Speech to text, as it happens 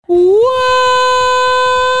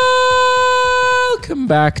Welcome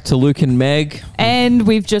back to Luke and Meg. And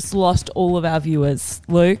we've just lost all of our viewers.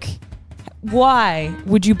 Luke, why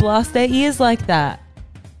would you blast their ears like that?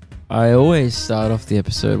 I always start off the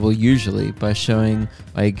episode, well, usually, by showing,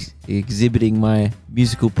 exhibiting my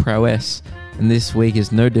musical prowess. And this week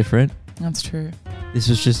is no different. That's true. This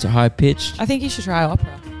was just a high-pitched. I think you should try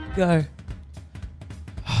opera. Go.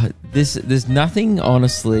 There's nothing,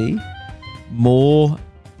 honestly, more...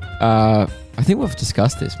 I think we've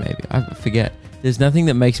discussed this, maybe. I forget. There's nothing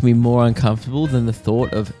that makes me more uncomfortable than the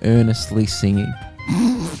thought of earnestly singing.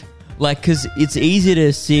 Because it's easy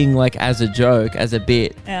to sing, as a joke, as a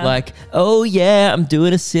bit. Yeah. Oh, yeah, I'm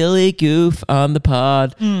doing a silly goof on the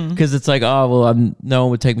pod. Because it's no one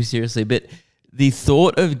would take me seriously. But the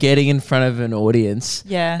thought of getting in front of an audience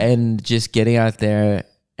and just getting out there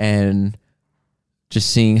and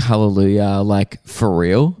just singing Hallelujah, for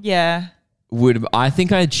real. Yeah. I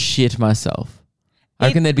think I'd shit myself. I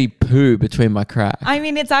reckon there'd be poo between my cracks. I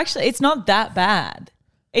mean, it's not that bad.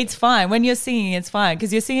 It's fine. When you're singing, it's fine.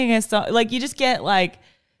 Because you're singing a song, you just get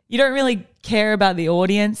you don't really care about the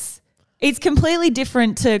audience. It's completely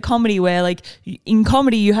different to comedy where in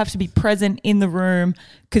comedy you have to be present in the room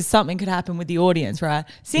because something could happen with the audience, right?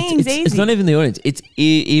 Singing's easy. It's not even the audience. It's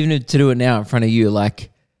even to do it now in front of you. I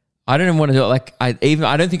don't even want to do it. I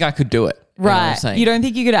don't think I could do it. Right. You don't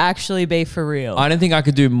think you could actually be for real? I don't think I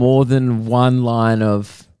could do more than one line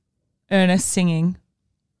of earnest singing.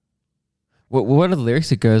 What are the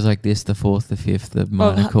lyrics? It goes like this: the fourth, the fifth, the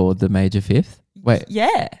minor chord, the major fifth. Wait.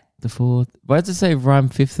 Yeah. The fourth. Why does it say rhyme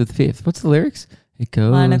fifth with fifth? What's the lyrics? It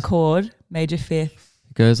goes minor chord, major fifth.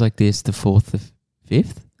 It goes like this: the fourth, the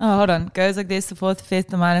fifth. Oh, hold on. Goes like this: the fourth, the fifth,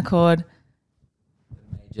 the minor chord.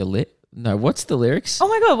 Major lit. No, what's the lyrics? Oh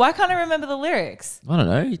my God, why can't I remember the lyrics? I don't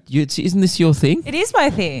know. Isn't this your thing? It is my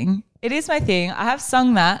thing. I have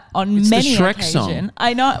sung that on many Shrek occasions. song.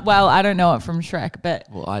 I know. Well, I don't know it from Shrek, but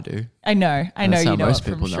well, I do. I know you know it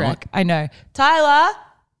from Shrek. I know. Tyler,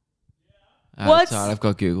 what's? I've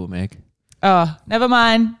got Google, Meg. Oh, never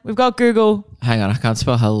mind. We've got Google. Hang on, I can't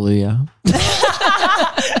spell hallelujah.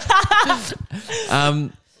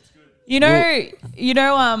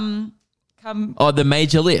 The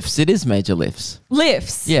major lifts. It is major lifts.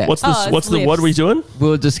 Lifts. Yeah. What's lifts. what are we doing? We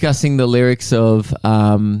were discussing the lyrics of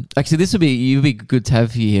actually you'd be good to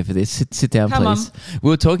have you here for this. Sit down, Come please. on. We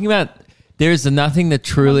were talking about there is nothing that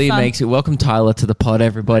truly makes it. Welcome Tyler to the pod,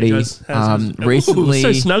 everybody. Recently,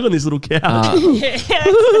 so snug on this little couch.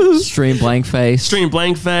 Stream Blankface.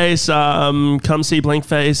 Come see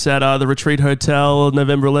Blankface at the Retreat Hotel,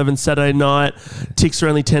 November 11th, Saturday night. Tickets are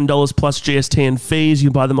only $10 plus GST and fees. You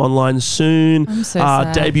can buy them online soon. I'm so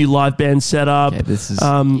sad. Debut live band setup. Okay, this is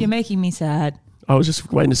you're making me sad. I was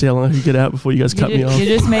just waiting to see how long I could get out before you guys cut me off.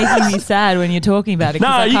 You're just making me sad when you're talking about it.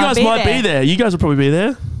 No, you guys might be there. You guys will probably be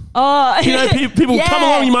there. Oh, people come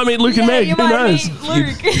along. You might meet Luke and Meg. Who knows?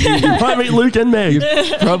 You might meet Luke and Meg.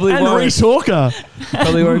 Probably and won't. Reese Hawker.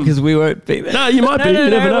 Probably won't because we won't be there. No, you might be. You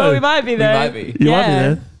never know. Well, we might be there. You might be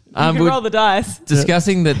there. You can roll the dice.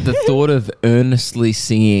 Discussing that the thought of earnestly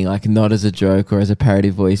singing, not as a joke or as a parody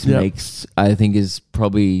voice, I think is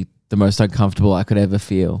probably the most uncomfortable I could ever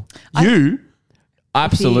feel.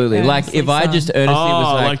 Absolutely. If I just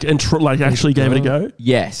earnestly was actually gave it a go?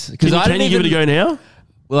 Yes. Can you give it a go now?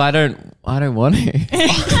 Well, I don't want to.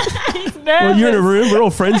 Well, you're in a room. We're all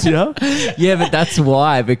friends here. Yeah, but that's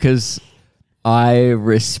why, because I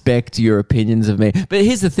respect your opinions of me. But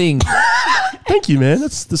here's the thing. Thank you, man.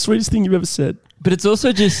 That's the sweetest thing you've ever said. But it's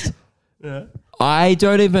also just... I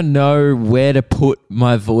don't even know where to put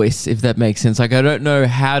my voice, if that makes sense. I don't know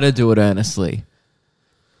how to do it earnestly.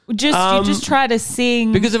 You just try to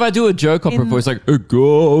sing. Because if I do a joke opera voice, it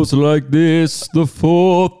goes like this, the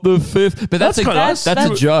fourth, the fifth. But that's a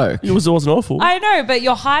joke. It wasn't awful. I know, but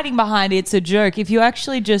you're hiding behind it's a joke. If you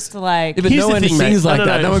actually just but no one sings like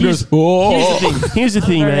that. No one goes, oh. Here's the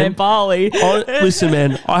thing, man. Bali. Listen,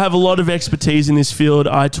 man, I have a lot of expertise in this field.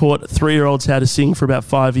 I taught 3-year-olds how to sing for about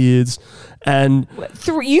 5 years. And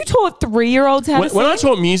you taught 3-year-olds how to sing? When I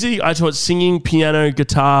taught music, I taught singing, piano,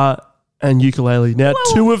 guitar, and ukulele. Now,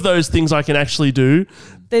 two of those things I can actually do.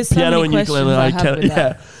 There's so piano many and ukulele. I have with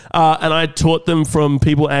that. And I taught them from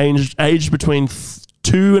people aged between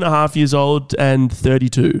 2.5 years old and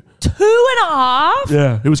 32. 2.5?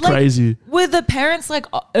 Yeah, it was crazy. Were the parents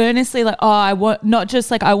earnestly I want not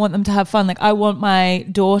just I want them to have fun. I want my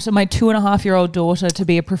 2.5-year-old daughter to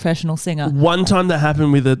be a professional singer. One time that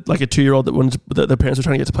happened with a 2-year-old that the parents were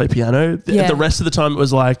trying to get to play piano. Yeah. The rest of the time it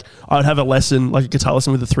was I would have a lesson, a guitar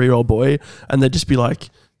lesson with a 3-year-old boy, and they'd just be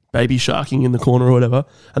baby sharking in the corner or whatever,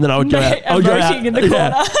 and then I would go out. I would go out in the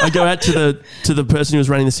corner. I'd go out to the person who was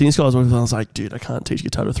running the singing school. I was like, dude, I can't teach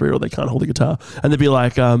guitar to 3-year-old. They can't hold a guitar, and they'd be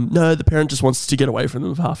like, no, the parent just wants to get away from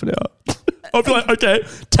them for half an hour. I'd be like, okay,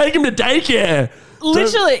 take him to daycare.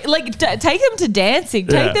 Literally, like take them to dancing,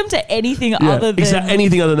 take them to anything other than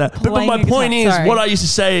anything other than that. But my point is, what I used to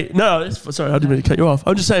say. No, sorry, I didn't mean to cut you off.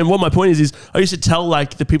 I'm just saying, what my point is I used to tell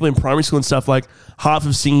like the people in primary school and stuff, like half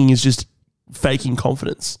of singing is just faking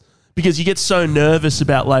confidence. Because you get so nervous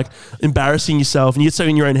about like embarrassing yourself and you get so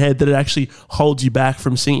in your own head that it actually holds you back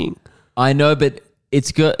from singing. I know, but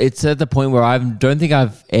it's good. It's at the point where I don't think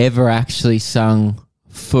I've ever actually sung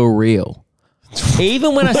for real.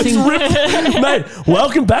 Even when I sing... Mate,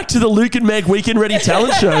 welcome back to the Luke and Meg Weekend Ready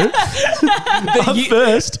Talent Show.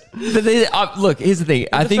 First. But look, here's the thing.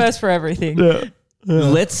 I think first for everything. Yeah.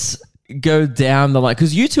 Let's go down the line,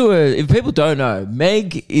 because you two are, if people don't know,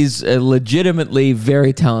 Meg is a legitimately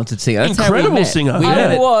very talented singer. That's incredible singer.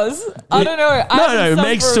 I don't know. No,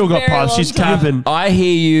 Meg's still got pipes. She's capping. I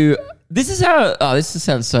hear you. This is how. Oh, this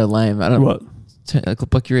sounds so lame. I don't. What?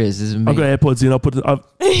 Plug your ears. This is me. I've got AirPods in. I'll put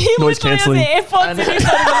noise cancelling. The AirPods in. He's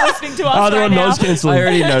not even listening to us. They're on noise cancelling. I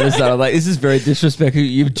already noticed that. I'm like, this is very disrespectful.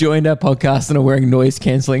 You've joined our podcast and are wearing noise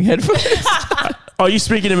cancelling headphones. Are you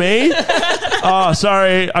speaking to me? Oh,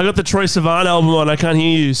 sorry. I got the Troye Sivan album on. I can't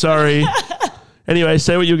hear you. Sorry. Anyway,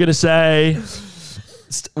 say what you were going to say.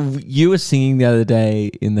 You were singing the other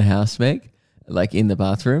day in the house, Meg, like in the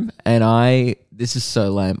bathroom, and this is so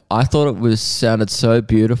lame. I thought it sounded so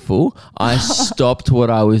beautiful. I stopped what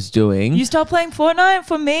I was doing. You stopped playing Fortnite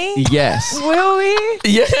for me? Yes. Will we?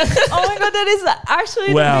 Yeah. Oh my God, that is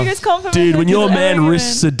actually the biggest compliment. Dude, when your man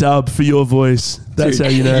risks a dub for your voice, that's how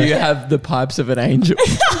you know. You have the pipes of an angel.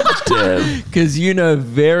 Damn. Because you know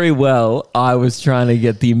very well I was trying to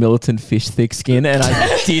get the militant fish thick skin and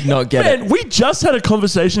I did not get it. We just had a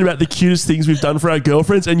conversation about the cutest things we've done for our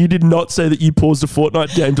girlfriends, and you did not say that you paused a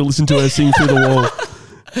Fortnite game to listen to her sing through the wall.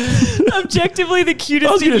 Objectively the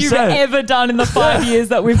cutest thing you've ever done in the 5 years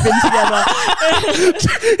that we've been together.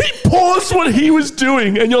 He paused what he was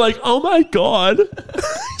doing and you're like, oh my God.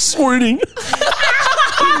 Swooning.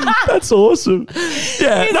 That's awesome.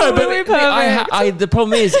 Yeah. He's no, but really perfect. the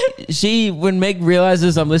problem is when Meg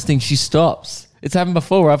realizes I'm listening, she stops. It's happened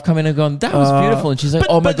before where I've come in and gone, that was beautiful. And she's like,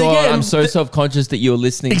 oh my God, again, I'm so self-conscious that you're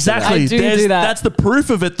listening. Exactly. to that. I do that. That's the proof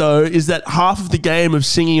of it, though, is that half of the game of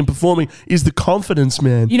singing and performing is the confidence,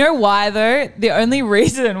 man. You know why, though? The only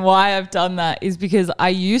reason why I've done that is because I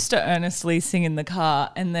used to earnestly sing in the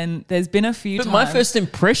car, and then there's been a few times. But my first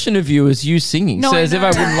impression of you is you singing. No, so as if I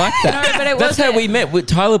wouldn't like that. No, but that's how we met.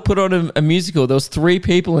 Tyler put on a musical. There was 3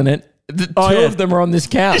 people in it. Two of them are on this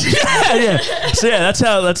couch. yeah.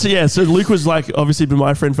 So Luke was like obviously been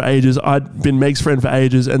my friend for ages. I'd been Meg's friend for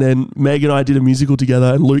ages, and then Meg and I did a musical together,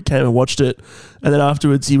 and Luke came and watched it. And then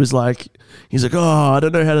afterwards he's like, oh, I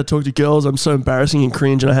don't know how to talk to girls. I'm so embarrassing and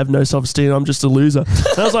cringe, and I have no self-esteem. I'm just a loser.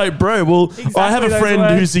 And I was like, bro, well, I have a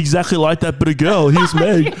friend who's exactly like that, but a girl. Here's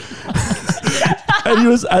Meg.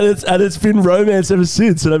 And it's been romance ever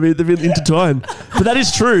since. And I mean, they've been intertwined. But that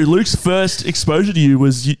is true. Luke's first exposure to you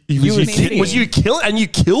was you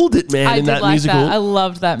killed it, man. I in did that like musical. that. I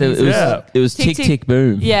loved that musical. It was Tick Tick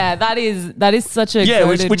Boom. Yeah, that is such a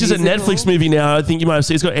which is a Netflix movie now. I think you might have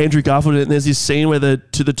seen. It's got Andrew Garfield in it. And there's this scene where the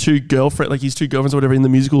two girlfriends, like his 2 girlfriends or whatever, in the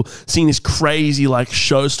musical, sing this crazy like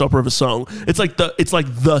showstopper of a song. It's like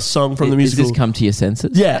the song from the musical. Does this come to your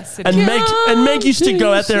senses? Yeah, Yes, and Meg used to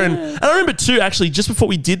go out there and I remember too, actually, just before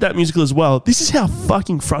we did that musical as well. This is how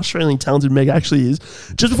fucking frustratingly talented Meg actually is.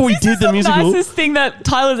 Just before we did the musical, nicest thing that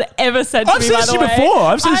Tyler's ever said to me. I've said this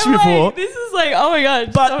to you before. This is like, oh my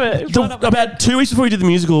God. But about 2 weeks before we did the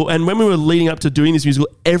musical, and when we were leading up to doing this musical,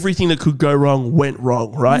 everything that could go wrong went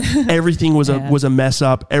wrong. Right? Everything was a mess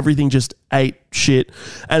up. Everything just ate shit.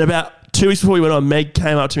 And about 2 weeks before we went on, Meg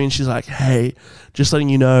came up to me and she's like, "Hey, just letting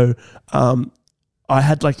you know, I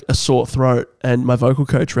had like a sore throat and my vocal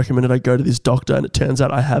coach recommended I go to this doctor, and it turns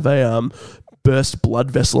out I have a burst blood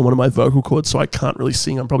vessel on one of my vocal cords, so I can't really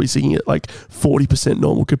sing. I'm probably singing at like 40%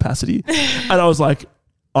 normal capacity." And I was like,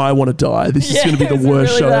 I want to die. This is going to be the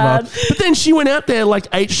worst show ever. But then she went out there like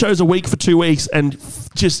 8 shows a week for 2 weeks, and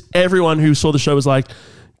just everyone who saw the show was like,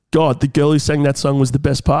 God, the girl who sang that song was the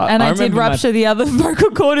best part. And I did rupture the other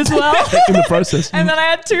vocal cord as well. In the process. And then I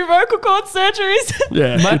had 2 vocal cord surgeries.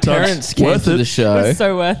 Yeah. My parents came to the show. It was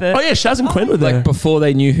so worth it. Oh yeah, Shaz and Quinn were there. Like before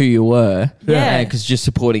they knew who you were. Yeah. Because just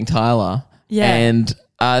supporting Tyler. Yeah. And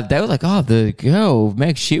they were like, "Oh, the girl,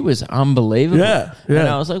 Meg, she was unbelievable." Yeah. And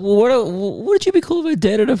I was like, "Well, what did you be cool if I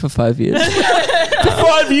dated her for 5 years?" For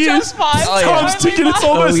 5 years. Just 5 Time's ticking. It's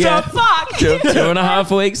almost up. Fuck.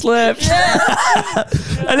 2.5 weeks left.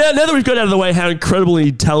 And now that we've got out of the way how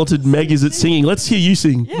incredibly talented Meg is at singing, let's hear you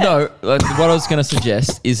sing. No, what I was going to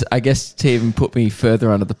suggest is, I guess, to even put me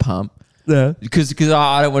further under the pump, Yeah. because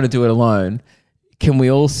I don't want to do it alone. Can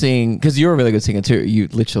we all sing? Because you're a really good singer too. You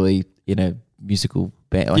literally in a musical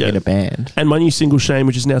band, like in a band. And my new single, Shame,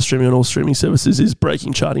 which is now streaming on all streaming services, is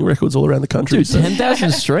breaking charting records all around the country. Dude,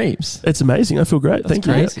 10,000 streams. It's amazing. I feel great. Thank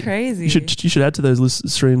you. That's crazy. You should add to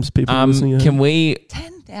those streams, people listening. Can we?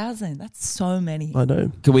 10,000. That's so many. I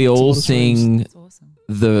know. Can we all sing That's awesome.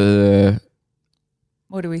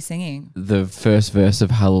 What are we singing? the first verse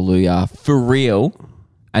of Hallelujah for real?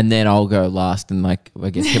 And then I'll go last, and like I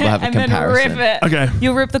guess people have a and comparison. then rip it. Okay.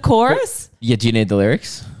 You'll rip the chorus? Yeah, do you need the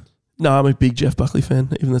lyrics? No, I'm a big Jeff Buckley fan.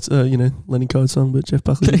 Even that's Lenny Cohen's song, but Jeff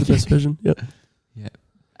Buckley did the best version. Yep. Yeah.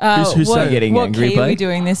 Who's what getting what angry, key are we Blake?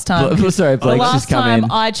 doing this time? Sorry, Blake, Last just come time in.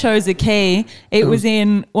 I chose a key, it was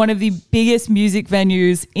in one of the biggest music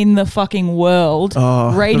venues in the fucking world,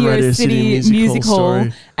 Oh, the Radio City Music Hall,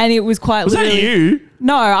 story. and it was quite Was that literally. you?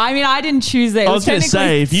 No, I mean I didn't choose it. I was going to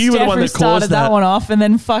say, if you were the one that started caused that- one off, and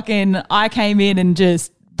then fucking I came in and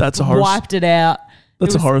just That's a horror. wiped it out.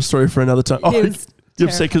 That's It a was- horror story for another time. Oh, it was you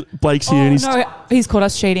have to say 'cause Blake's here Oh and he's caught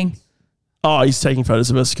us cheating. he's taking photos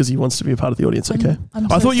of us because he wants to be a part of the audience. Okay. I'm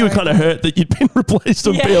I so thought you were sorry. kind of hurt that you'd been replaced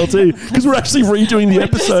on Yeah. BLT because we're actually redoing the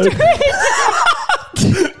episode.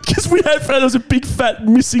 Because we had found there was a big fat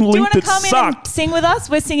missing Do you link want to that come in sucked. and sing with us?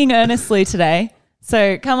 We're singing Earnestly today.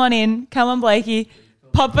 So come on in. Come on, Blakey.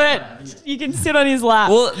 Pop it. You can sit on his lap.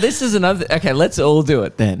 Well, this is another. Okay, let's all do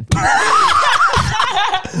it then.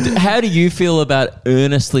 How do you feel about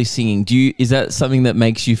earnestly singing? Is that something that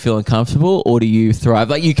makes you feel uncomfortable, or do you thrive?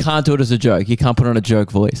 Like, you can't do it as a joke. You can't put on a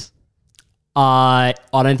joke voice. I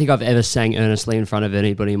don't think I've ever sang earnestly in front of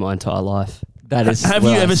anybody in my entire life. That is. Have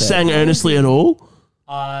well you ever said. sang earnestly at all?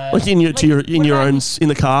 Like in your in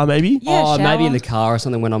the car maybe? Yeah, Maybe in shower. the car or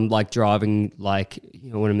something when I'm like driving, like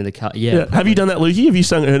when I'm in the car. Yeah. Have you done that, Lukey? Have you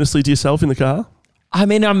sung earnestly to yourself in the car? I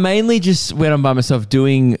mean, I'm mainly just when I'm by myself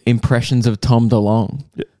doing impressions of Tom DeLonge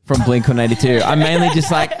from Blink-182. I'm mainly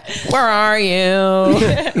just like, "Where are you?"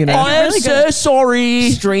 You know, I'm really good.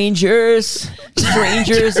 sorry. strangers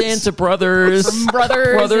into brothers, From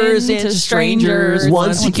brothers into into strangers. strangers.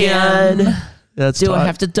 Once again. That's Do I tight.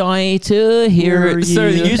 have to die to hear Hear it? So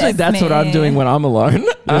you. usually That's that's what I'm me. doing when I'm alone.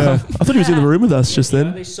 Yeah. I thought he was in the room with us just The then.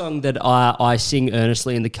 only song that I sing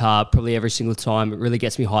earnestly in the car probably every single time, it really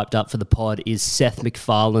gets me hyped up for the pod, is Seth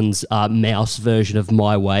MacFarlane's Mouse version of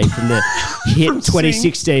My Way from the hit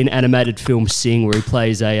 2016 animated film Sing, where he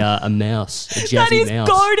plays a mouse, a jazzy That is mouse.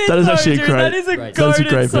 goated. That is though, actually dude. great. That is a Great. That's a goated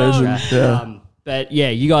great song. version. Yeah. But yeah,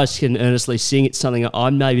 you guys can earnestly sing. It's something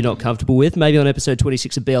I'm maybe not comfortable with. Maybe on episode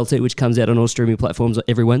 26 of BLT, which comes out on all streaming platforms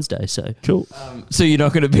every Wednesday. So Cool. So you're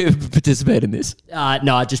not going to participate in this?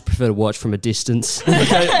 no, I just prefer to watch from a distance.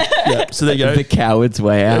 Okay. Yeah. So there you go. The coward's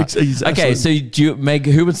way out. Exactly. Okay, so do you, Meg,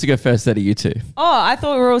 who wants to go first out of you two? Oh, I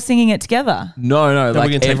thought we were all singing it together. No, we're like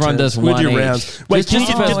gonna take everyone turns. does We'll one do each. rounds. Wait, just the can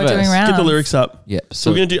you first we're doing verse. rounds. Get the lyrics up. Yeah,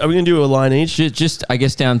 So so are we gonna do a line each? just I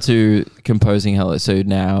guess down to composing hello. So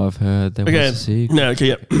now I've heard there was Okay. a secret. No. Okay.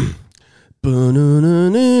 Yep.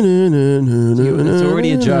 It's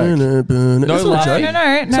already a joke. No, No it's not a laughing. joke.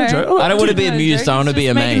 No. It's not a joke. I don't want to be No, amused. I want to be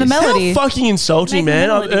just making amazed. the melody. How fucking insulting, Making man!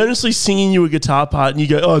 the I'm melody. earnestly singing you a guitar part, and you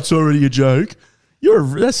go, "Oh, it's already a joke."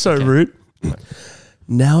 That's so rude.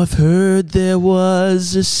 Now I've heard there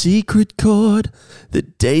was a secret chord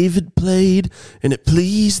that David played, and it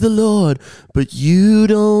pleased the Lord. But you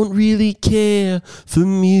don't really care for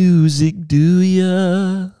music, do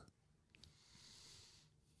ya?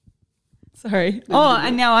 Sorry. Oh,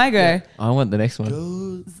 and now I go. I want the next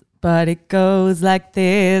one. But it goes like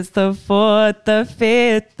this: the fourth, the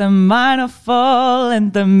fifth, the minor fall,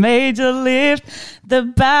 and the major lift. The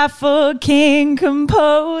baffled king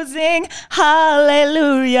composing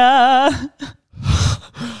hallelujah.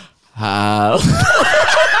 How?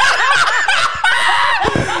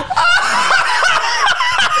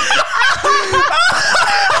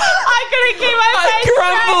 I couldn't keep my face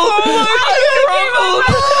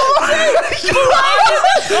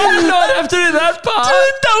I did not have to do that part.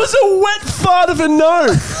 Dude, that was a wet fart of a no. What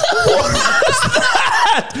was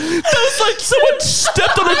that? That was like someone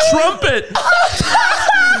stepped on a trumpet.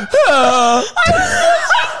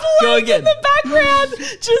 Go again. in the background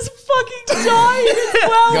just fucking dying as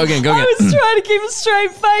well. Go again. I was trying to keep a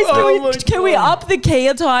straight face. Can we up the key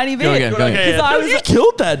a tiny bit? Go again. Okay, 'Cause I was you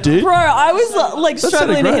killed that, dude. Bro, I was like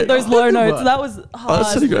struggling to hit those low notes. one. That was hard.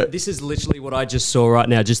 That's pretty great. This is literally what I just saw right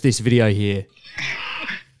now, just this video here.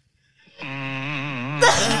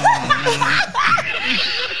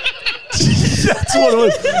 That's what it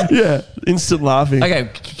was. Yeah, instant laughing. Okay,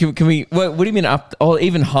 can we? What do you mean up? Oh,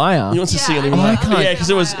 even higher. He wants to sing it. Yeah, Even I higher. can't. Yeah, because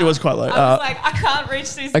it was quite low. I was like, I can't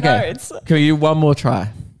reach these Okay, notes. can we do one more try?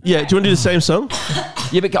 Yeah, do you want to do the same song?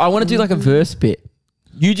 Yeah, but I want to do like a verse bit.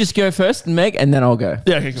 You just go first, Meg, and then I'll go.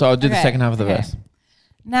 Yeah, okay, cool. So I'll do the Okay, second half of the okay. verse.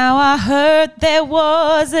 Now I heard there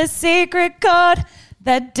was a secret chord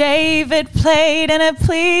that David played and it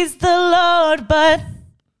pleased the Lord, but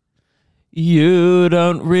You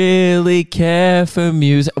don't really care for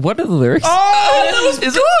music. What are the lyrics? Oh, that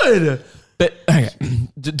was good. But okay,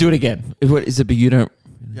 do it again. What is it? But you don't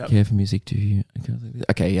really Yep. care for music, do you?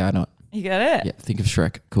 Okay, yeah, I know it. you got it. Yeah, think of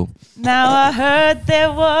Shrek. Cool. Now I heard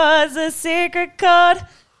there was a secret chord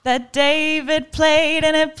that David played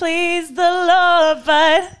and it pleased the Lord,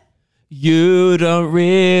 but You don't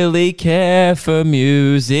really care for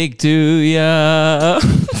music, do ya?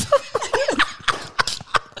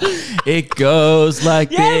 It goes like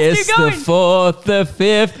Yes, this: keep the going. fourth, the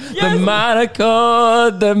fifth, the Yes. minor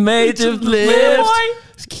chord, the major lift.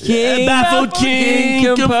 King, Baffled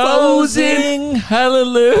king composing.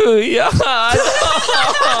 Hallelujah.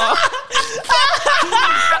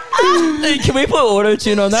 Hey, can we put auto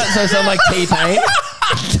tune on that so I sound like T-Pain?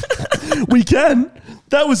 We can.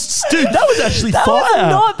 That was, dude. That was actually that was fire.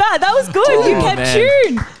 not bad. That was good. you Oh, kept man.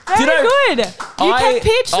 tune. Very Did good. You kept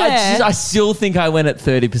pitch there. I still think I went at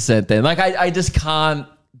 30% then. Like, I just can't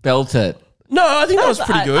belt it. No, I think that was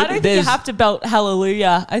pretty good. I don't think you There's- have to belt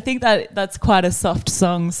Hallelujah. I think that's quite a soft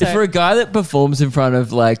song. So For a guy that performs in front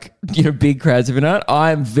of, like, big crowds every night,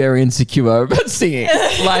 I'm very insecure about singing.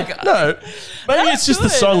 Like, No, maybe That's it's just the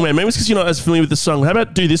good. song, man. Maybe it's because you're not as familiar with the song. How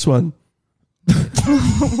about do this one?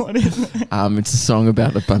 it's a song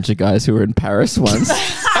about a bunch of guys who were in Paris once.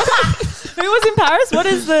 who was in Paris? What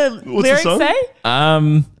does the What's the lyrics song? say?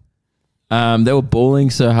 They were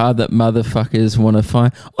bawling so hard that motherfuckers want to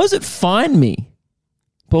find. Or is it find me?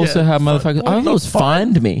 Bawl so Yeah, hard, fi- motherfuckers. I Not thought it was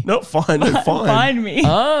find me. Not fine. No, fine. Find me.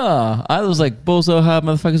 Ah, I was like, ball so hard,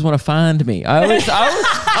 motherfuckers want to find me.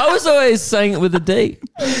 I was always saying it with a D.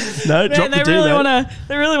 No, Man, drop the they D, really mate. want to.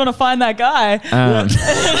 They really want to find that guy.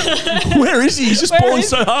 Where is he? He's just Where balling is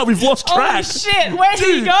so hard. We've lost Oh track. shit! Where did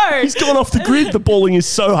he Dude, go? He's gone off the grid. The balling is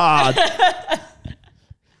so hard.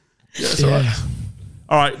 That's all right.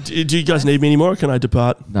 All right. Do you guys need me anymore or can I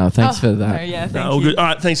depart? No, thanks for No, that. yeah, thank No, all you. good. All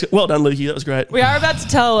right. Thanks. Well done, Lukey. That was great. We are about to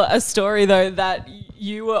tell a story though that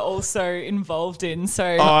you were also involved in. So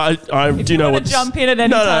I do you know wanna what. jump in at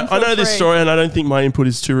any time, I know feel this free. story, and I don't think my input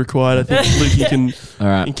is too required. I think Lukey can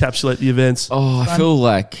All right. encapsulate the events. Oh, I feel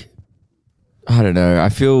like, I don't know. I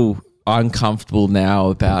feel uncomfortable now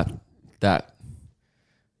about that.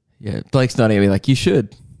 Yeah, Blake's not even like, you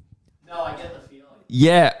should. No, I get the feeling.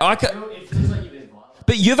 Yeah, It feels like you've been violent.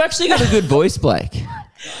 but you've actually got a good voice, Blake.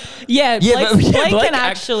 yeah, Yeah, Blake, but- yeah, Blake Blake can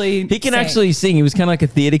actually. He can sing. actually sing. He was kind of like a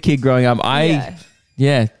theater kid growing up.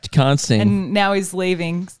 Yeah. Can't sing. And now he's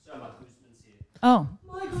leaving. Oh.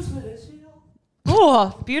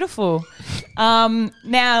 Oh, beautiful.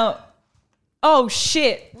 Now, oh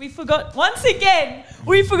shit, we forgot once again.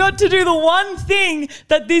 We forgot to do the one thing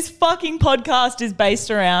that this fucking podcast is based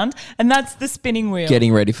around, and that's the spinning wheel.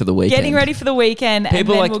 Getting ready for the weekend. Getting ready for the weekend, People and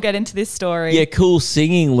then like- we'll get into this story. Yeah, cool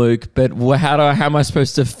singing, Luke. But how am I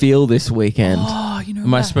supposed to feel this weekend? Oh, you know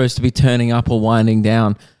Am I what? supposed to be turning up or winding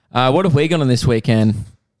down? What have we got on this weekend?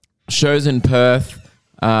 Shows in Perth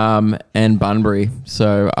and Bunbury.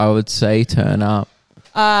 So I would say turn up.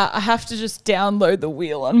 I have to just download the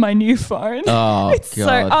wheel on my new phone. Oh, it's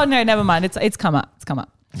God. so. Oh no, never mind. It's come up. It's come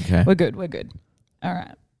up. Okay. We're good. We're good. All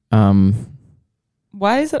right.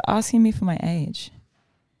 Why is it asking me for my age?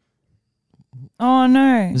 Oh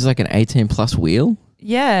no. This is like an 18 plus wheel.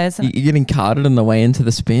 Yeah. It's You're getting carded on the way into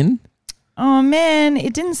the spin. oh man,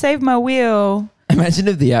 it didn't save my wheel. Imagine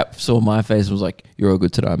if the app saw my face and was like, "You're all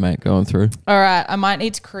good today, mate. Going through." All right, I might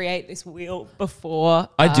need to create this wheel before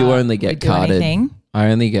I do only we get do carded. anything. I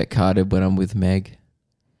only get carded when I'm with Meg.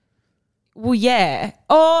 Well, yeah.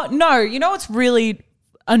 Oh no, you know what's really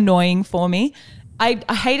annoying for me? I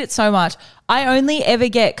hate it so much. I only ever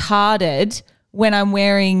get carded when I'm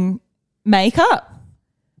wearing makeup.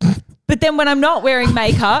 But then when I'm not wearing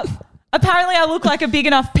makeup, Apparently, I look like a big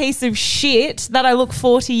enough piece of shit that I look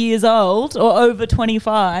 40 years old or over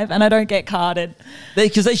 25 and I don't get carded.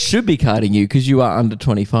 Because they should be carding you because you are under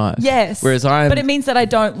 25. Yes. Whereas But it means that I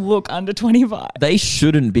don't look under 25. they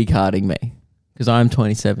shouldn't be carding me because I'm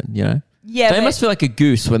 27, you know? Yeah. They must feel like a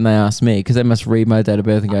goose when they ask me because they must read my date of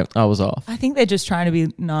birth and go, I was off. I think they're just trying to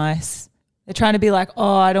be nice. They're trying to be like,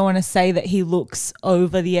 oh, I don't want to say that he looks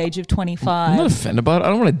over the age of 25. I'm not offended by it. I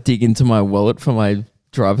don't want to dig into my wallet for my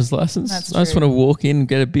driver's license. That's I just true. want to walk in and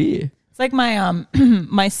get a beer. It's like my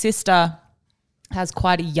my sister has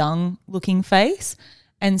quite a young looking face,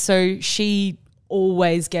 and so she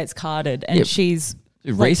always gets carded, and Yep. she's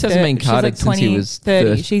Dude, Reese hasn't been carded since he was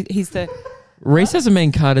 30. 30. He's the Reese hasn't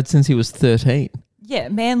been carded since he was 13.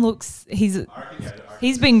 man looks he's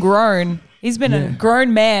been grown. He's been a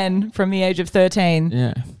grown man from the age of 13.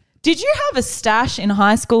 Yeah. Did you have a stash in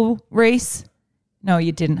high school, Reese? No,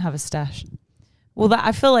 you didn't have a stash. Well,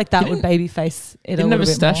 I feel like that would babyface it Didn't a have little a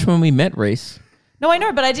bit stash more. when we met Reese. No, I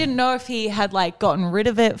know, but I didn't know if he had like gotten rid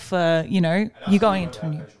of it for, you know, you going into a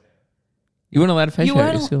new. You weren't allowed to face You shave at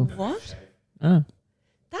your weren't school. what? Oh.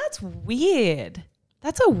 That's weird.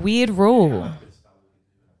 That's a weird rule.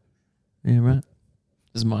 Yeah, right.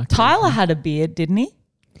 This is Mike. Tyler had a beard, didn't he?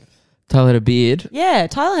 Tyler had a beard. Yeah,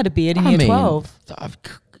 Tyler had a beard in year 12.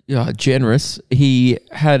 Yeah, generous. He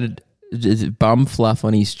had bum fluff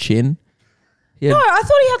on his chin. No, I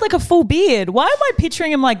thought he had like a full beard. Why am I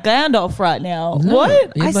picturing him like Gandalf right now? No,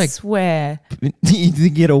 What? he had, I like- swear. You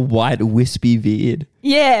think he had a white wispy beard.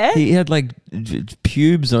 Yeah. He had like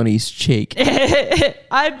pubes on his cheek.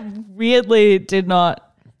 I weirdly did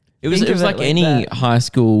not. It was think of it like like any that. high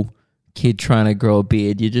school kid trying to grow a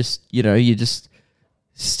beard. You just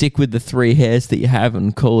stick with the 3 hairs that you have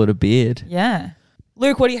and call it a beard. Yeah.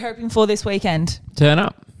 Luke, what are you hoping for this weekend? Turn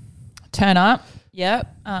up. Turn up.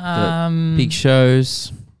 Yep. The big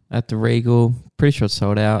shows at the Regal. Pretty sure it's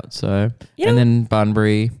sold out. So You know- and then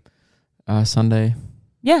Bunbury Sunday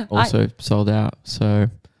Yeah. also sold out. So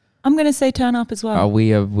I'm going to say turn up as well.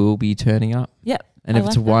 we will be turning up. Yep. And if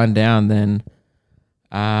it's a like that. wind down, then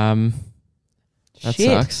that Shit.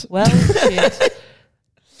 sucks. Well, shit.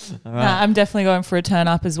 All Nah, I'm definitely going for a turn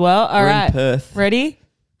up as well. All We're right. in Perth. Ready?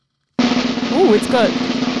 Oh, it's got.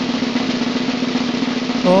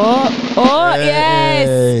 Oh, yes.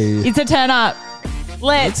 Hey. It's a turn up.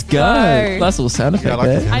 Let's Go. Nice little sound effect I like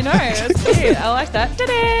there. the sound. I know. That's cute. I like that.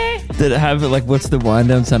 Ta-da. Did it have like what's the wind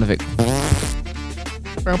down sound effect?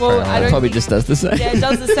 Well, I It don't probably think- just does the same. Yeah, it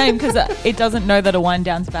does the same because it doesn't know that a wind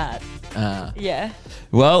down's bad. Yeah.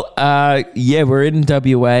 Well, we're in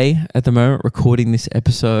WA at the moment recording this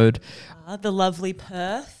episode. The lovely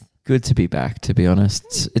Perth. Good to be back, to be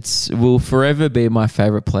honest. It will forever be my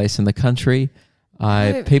favorite place in the country.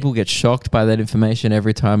 People get shocked by that information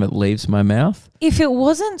every time it leaves my mouth. If it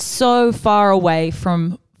wasn't so far away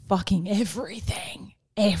from fucking everything,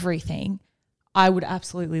 I would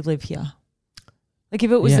absolutely live here. Like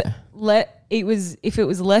if it was if it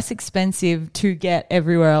was less expensive to get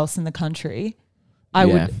everywhere else in the country, I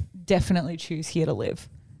would definitely choose here to live.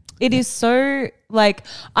 It is so like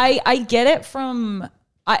I get it from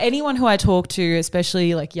anyone who I talk to,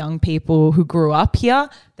 especially like young people who grew up here,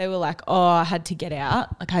 they were like, oh, I had to get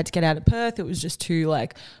out. Like I had to get out of Perth. It was just too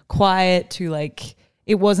like quiet, too like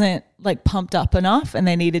it wasn't like pumped up enough and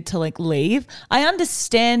they needed to like leave. I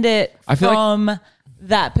understand it I feel from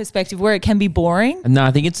that perspective where it can be boring. No,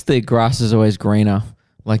 I think it's the grass is always greener.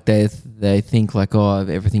 Like they think like, oh,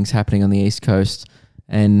 everything's happening on the East Coast.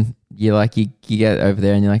 And you get over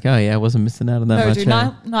there and you're like, oh yeah, I wasn't missing out on that No, much. dude,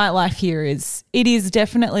 nightlife here is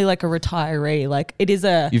definitely like a retiree. Like it is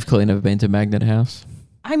a. You've clearly never been to Magnet House.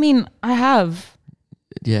 I mean, I have.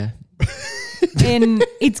 Yeah. And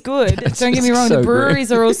it's good. Don't get me wrong. so The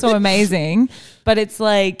breweries are also amazing, but it's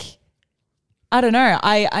like, I don't know.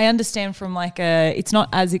 I understand from like it's not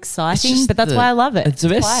as exciting, just but that's why I love it. It's the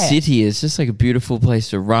best quiet. city. It's just like a beautiful place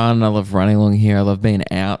to run. I love running along here. I love being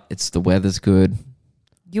out. The weather's good.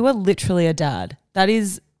 You are literally a dad. That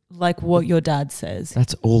is like what your dad says.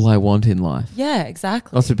 That's all I want in life. Yeah,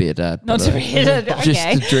 exactly. Not to be a dad. Not but, to be a dad. Just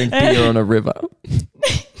Okay. to drink beer on a river.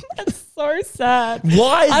 That's so sad.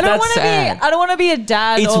 Why is I don't that want to sad? be. I don't want to be a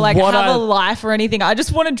dad It's or like what have I- a life or anything. I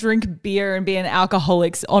just want to drink beer and be an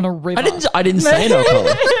alcoholic on a river. I didn't say an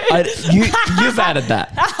alcoholic. You've added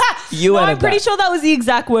that. You No, added I'm pretty that. sure that was the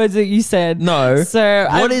exact words that you said. No. So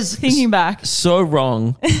What I'm is thinking back. so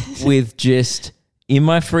wrong with just in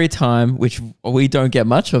my free time, which we don't get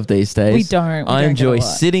much of these days. We don't. We I don't enjoy get a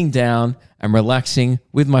lot. sitting down and relaxing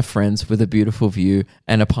with my friends with a beautiful view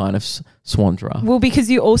and a pint of Swandra. Well, because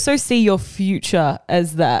you also see your future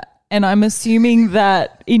as that. and I'm assuming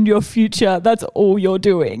that in your future, that's all you're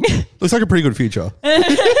doing. Looks like a pretty good future.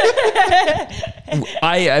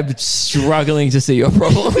 I am struggling to see your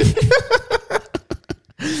problem.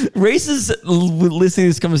 Reese is listening to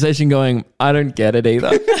this conversation going, I don't get it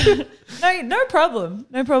either. No problem.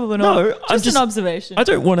 No problem at all. No, just an observation. I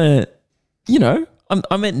don't want to,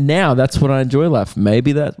 I'm at now. That's what I enjoy life.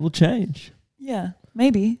 Maybe that will change. Yeah,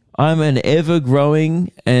 maybe. I'm an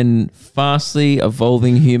ever-growing and fastly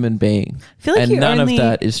evolving human being. I feel like and none of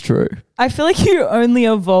that is true. I feel like you only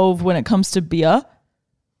evolve when it comes to beer.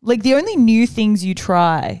 Like the only new things you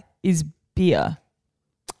try is beer.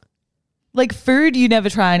 Like food, you never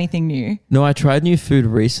try anything new. No, I tried new food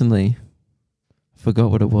recently.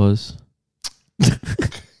 Forgot what it was.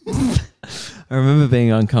 I remember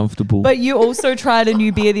being uncomfortable. But you also tried a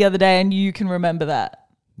new beer the other day and you can remember that.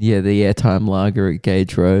 Yeah, the Airtime Lager at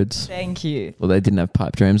Gage Roads. Thank you. Well, they didn't have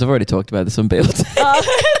pipe dreams. I've already talked about this on BLT. That's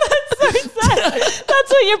so sad. That's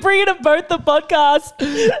what you're bringing to both the podcasts.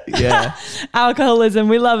 Yeah. Alcoholism.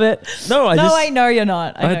 We love it. I know you're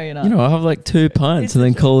not. I know you're not. I'll have like 2 pints and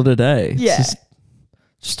then call it a day. Yeah. It's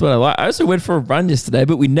just what I like. I also went for a run yesterday,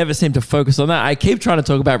 but we never seem to focus on that. I keep trying to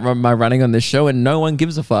talk about my running on this show and no one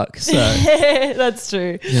gives a fuck. So that's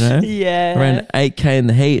true. Yeah. I ran 8K in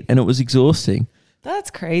the heat and it was exhausting.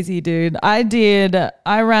 That's crazy, dude. I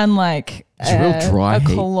ran like It's a real dry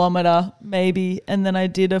heat. kilometer maybe, and then I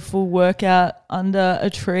did a full workout under a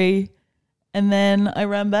tree, and then I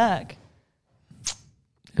ran back.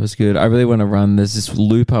 It was good. I really want to run. There's this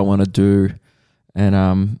loop I want to do, and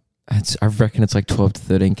I reckon it's like 12 to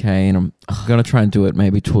 13K, and I'm going to try and do it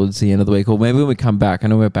maybe towards the end of the week, or maybe when we come back. I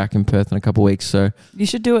know we're back in Perth in a couple of weeks, so you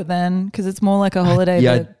should do it then because it's more like a holiday.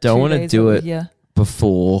 I don't want to do it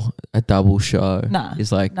before a double show. Nah.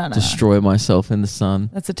 Is like destroy myself in the sun.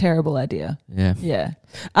 That's a terrible idea. Yeah. Yeah.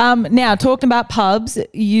 Now, talking about pubs,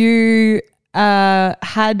 you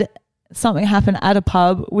had something happen at a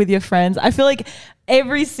pub with your friends. I feel like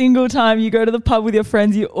every single time you go to the pub with your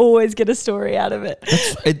friends, you always get a story out of it.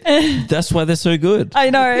 That's why they're so good. I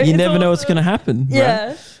know. You never know what's going to happen. Yeah.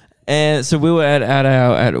 Right? And so we were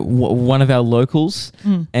at one of our locals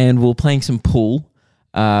and we were playing some pool.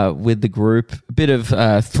 With the group, a bit of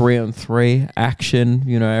 3-on-3 action,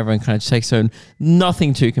 everyone kind of takes on,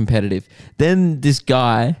 nothing too competitive. Then this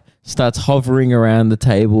guy starts hovering around the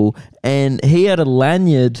table and he had a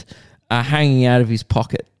lanyard hanging out of his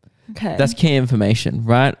pocket. Okay. That's key information,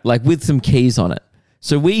 right? Like with some keys on it.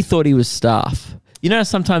 So we thought he was staff.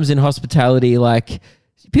 Sometimes in hospitality, like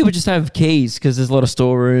people just have keys because there's a lot of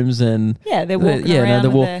storerooms and... Yeah, they're walking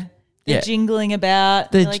around they're jingling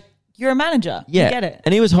about. They're like, you're a manager. Yeah. You get it.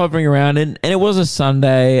 And he was hovering around and it was a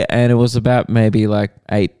Sunday and it was about maybe like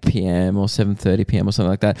 8 p.m. or 7:30 p.m. or something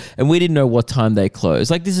like that. And we didn't know what time they closed.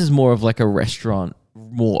 Like this is more of like a restaurant,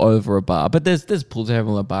 more over a bar. But there's pools there in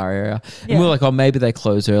the bar area. Yeah. And we were like, oh, maybe they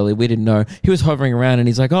close early. We didn't know. He was hovering around and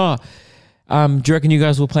he's like, do you reckon you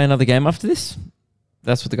guys will play another game after this?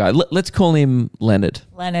 That's what the guy... Let's call him Leonard.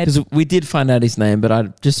 Because we did find out his name, but I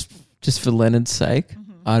just for Leonard's sake,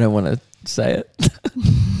 I don't want to say it.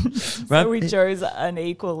 Right? So we chose an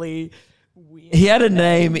equally weird He had a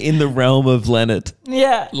name in the realm of Leonard.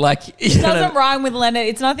 Yeah. Like it doesn't rhyme with Leonard.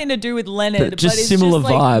 It's nothing to do with Leonard, but just it's similar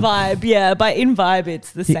just like vibe. Yeah, but in vibe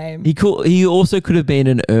it's the same. He also could have been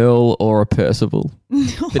an Earl or a Percival,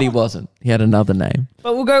 but he wasn't. He had another name.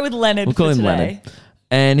 But we'll go with Leonard. We'll call him Leonard.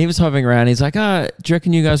 And he was hovering around. He's like, do you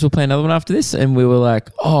reckon you guys will play another one after this? And we were like,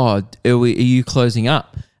 are you closing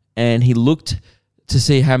up? And he looked to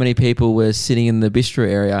see how many people were sitting in the bistro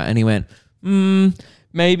area. And he went,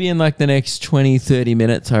 maybe in like the next 20, 30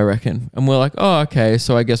 minutes, I reckon. And we're like, oh, okay.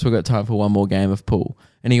 So I guess we've got time for one more game of pool.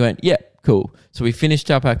 And he went, yeah, cool. So we finished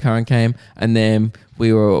up our current game and then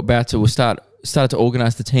we were about to started to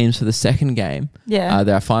organize the teams for the second game. Yeah.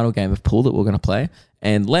 Our final game of pool that we're going to play.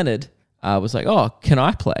 And Leonard was like, oh, can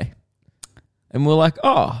I play? And we're like,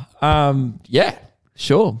 yeah.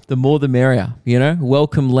 Sure. The more the merrier,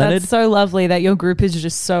 Welcome, Leonard. That's so lovely that your group is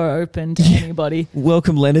just so open to anybody.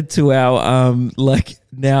 Welcome, Leonard, to our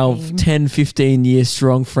now 10, 15 year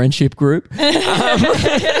strong friendship group.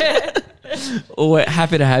 We're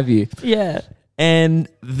happy to have you. Yeah. And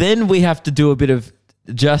then we have to do a bit of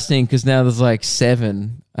adjusting because now there's like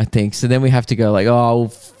 7, I think. So then we have to go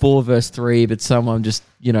 4 versus 3, but someone just,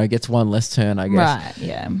 gets one less turn, I guess. Right,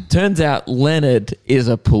 yeah. Turns out Leonard is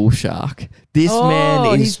a pool shark. This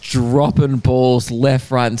man is dropping balls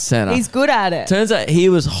left, right, and center. He's good at it. Turns out he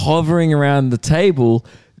was hovering around the table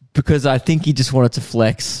because I think he just wanted to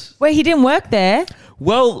flex. Wait, he didn't work there?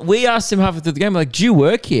 Well, we asked him halfway through the game, like, do you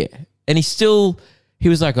work here? And he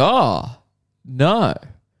was like, oh, no.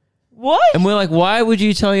 What? And we're like, why would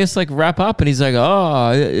you tell us like wrap up? And he's like,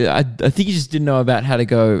 I think he just didn't know about how to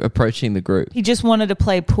go approaching the group. He just wanted to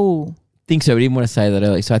play pool. Think so. He didn't want to say that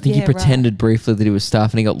early. So I think he pretended briefly that he was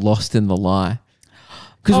staff and he got lost in the lie.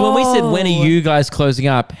 Because when we said, when are you guys closing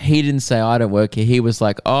up? He didn't say, I don't work here. He was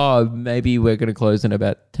like, maybe we're going to close in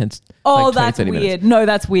about 10 like that's 20, weird. minutes. No,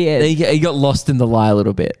 that's weird. He got lost in the lie a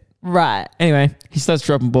little bit. Right. Anyway, he starts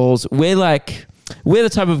dropping balls. We're the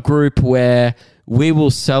type of group where we will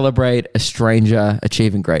celebrate a stranger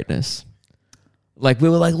achieving greatness. Like we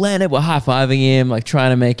were like, Leonard, we're high-fiving him, like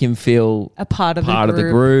trying to make him feel a part of the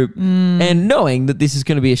group. And knowing that this is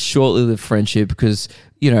going to be a short-lived friendship because,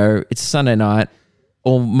 it's Sunday night.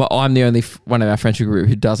 Or I'm the only one of our friendship group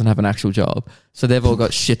who doesn't have an actual job. So they've all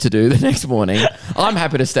got shit to do the next morning. I'm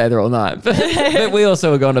happy to stay there all night. But we also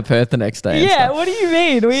were going to Perth the next day. Yeah, what do you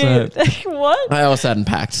mean? What? I also hadn't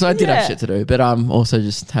packed. So I did have shit to do. But I'm also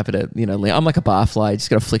just happy to, I'm like a barfly. You just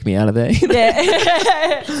got to flick me out of there.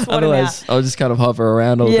 Yeah. Otherwise, I'll just kind of hover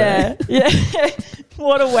around all day. Yeah.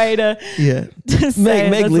 What a way to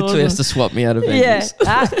Meg literally has to swap me out of venues.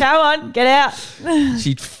 Yeah. Come on, get out.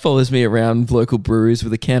 She follows me around local breweries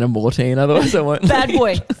with a can of Mortine. Otherwise, I won't. Bad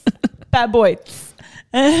boy. Bad boy.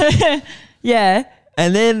 Yeah.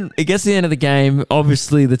 And then it gets to the end of the game.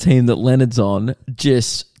 Obviously, the team that Leonard's on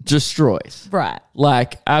just destroys. Right.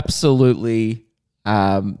 Like, absolutely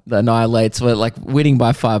annihilates. We're like winning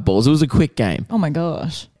by 5 balls. It was a quick game. Oh, my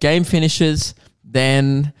gosh. Game finishes.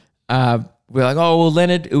 Then we're like, oh, well,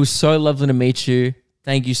 Leonard, it was so lovely to meet you.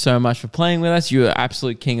 Thank you so much for playing with us. You're an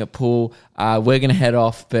absolute king at pool. We're going to head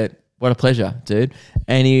off, but what a pleasure, dude.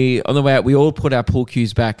 And on the way out, we all put our pool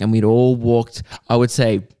cues back and we'd all walked, I would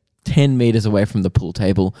say, 10 meters away from the pool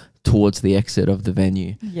table towards the exit of the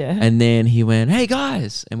venue. Yeah. And then he went, hey,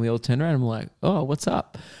 guys. And we all turned around and we're like, oh, what's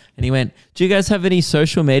up? And he went, do you guys have any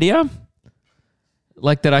social media?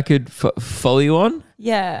 Like that I could follow you on?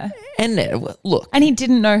 Yeah. And look. And he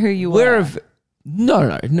didn't know who you were.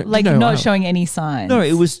 No. Like not showing any signs. No,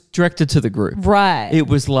 it was directed to the group. Right. It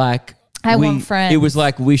was like, I want friends. It was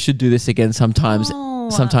like, we should do this again sometime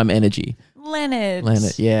energy.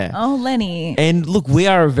 Leonard, yeah. Oh, Lenny. And look, we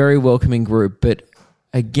are a very welcoming group, but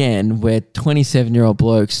again, we're 27-year-old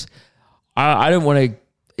blokes. I don't want to,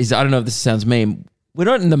 I don't know if this sounds mean. We're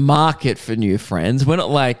not in the market for new friends. We're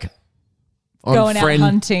not like on going friend out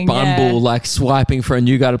hunting, Bumble, like swiping for a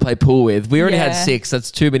new guy to play pool with. We already had 6.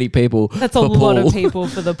 That's too many people. That's a lot of people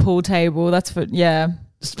for the pool table. That's for,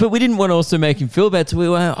 But we didn't want to also make him feel bad. So we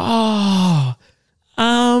went,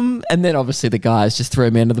 and then obviously the guys just throw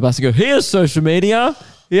me under the bus and go, he has social media.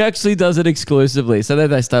 He actually does it exclusively. So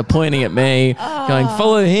then they start pointing at me, going,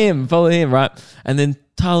 follow him, right? And then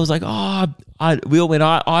Tyler was like, we all went,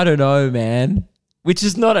 I don't know, man. Which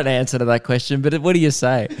is not an answer to that question, but what do you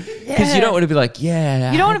say? Because you don't want to be like,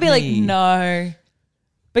 yeah. You don't want to be like, no.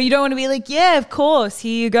 But you don't want to be like, yeah, of course,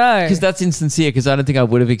 here you go. Because that's insincere, because I don't think I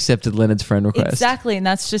would have accepted Leonard's friend request. Exactly, and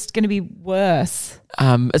that's just going to be worse.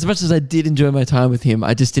 As much as I did enjoy my time with him,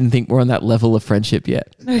 I just didn't think we're on that level of friendship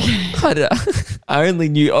yet. Okay. I only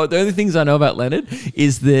knew, the only things I know about Leonard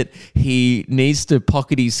is that he needs to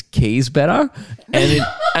pocket his keys better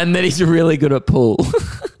and that he's really good at pool.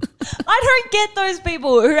 I don't get those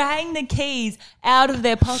people who hang the keys out of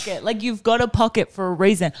their pocket. Like, you've got a pocket for a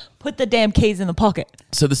reason. Put the damn keys in the pocket.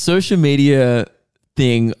 So the social media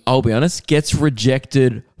thing, I'll be honest, gets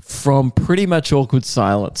rejected from pretty much awkward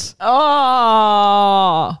silence.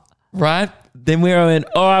 Oh. Right? Then we went,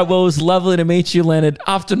 all right, well, it was lovely to meet you, Leonard,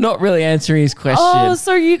 after not really answering his question. Oh,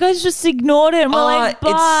 so you guys just ignored it and were like,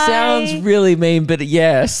 bye. It sounds really mean, but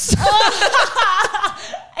yes.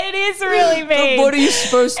 It is really mean. But what are you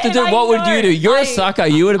supposed to do? What would you do? You're a sucker.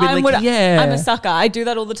 You would have been I'm a sucker. I do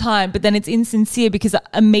that all the time, but then it's insincere because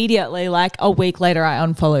immediately, like a week later, I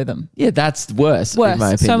unfollow them. Yeah, that's worse. In my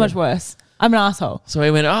opinion. So much worse. I'm an asshole. So we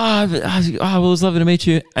went, well, it was lovely to meet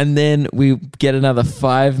you. And then we get another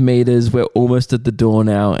 5 meters. We're almost at the door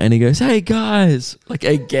now. And he goes, hey, guys. Like,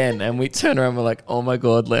 again. And we turn around. We're like, oh, my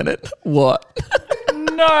God, Leonard. What?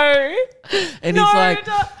 No. And he's like,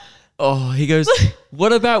 he goes,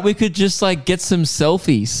 what about we could just, like, get some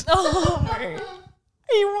selfies? Oh,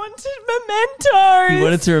 he wanted mementos. He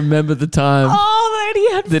wanted to remember the time. Oh, that he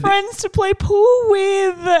had friends to play pool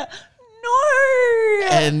with. No.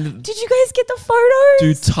 And did you guys get the photos?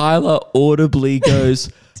 Dude, Tyler audibly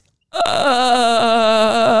goes, I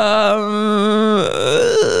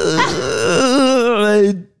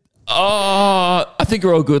think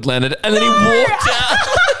we're all good, Leonard. And then he walked out.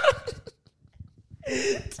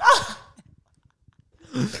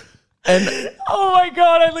 And oh my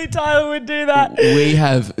God, only Tyler would do that. We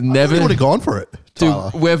have never. I would have gone for it.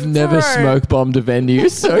 Tyler. We've never Bro. smoke bombed a venue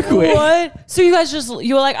so quick. What? So you guys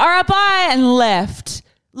you were like, all right, bye, and left.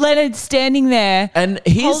 Leonard standing there And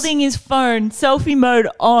he's holding his phone, selfie mode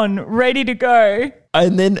on, ready to go.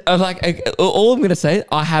 and then all I'm going to say,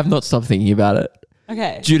 I have not stopped thinking about it.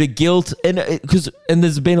 Okay. Due to guilt and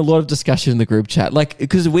there's been a lot of discussion in the group chat, like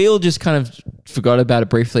because we all just kind of forgot about it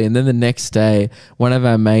briefly, and then the next day one of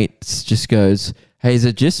our mates just goes, hey, is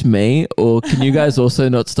it just me, or can you guys also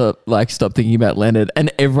not stop thinking about Leonard?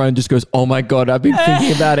 And everyone just goes, oh my god, I've been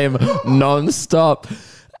thinking about him non-stop.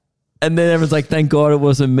 And then everyone's like, thank God it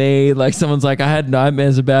wasn't me. Like someone's like, I had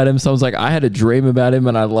nightmares about him. Someone's like, I had a dream about him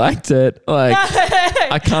and I liked it. Like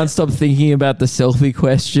I can't stop thinking about the selfie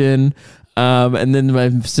question. And then my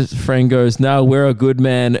friend goes, no, we're a good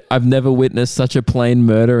man. I've never witnessed such a plain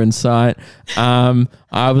murder in sight.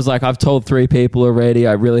 I was like, I've told 3 people already.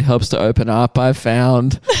 It really helps to open up, I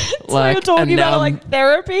found. So you're talking about like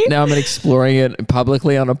therapy? Now I'm exploring it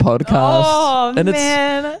publicly on a podcast. Oh, and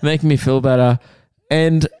man. it's making me feel better.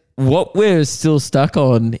 And what we're still stuck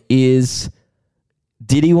on is,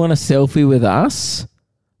 did he want a selfie with us,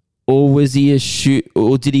 or was he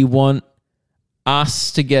or did he want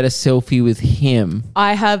us to get a selfie with him?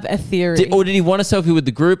 I have a theory. Or did he want a selfie with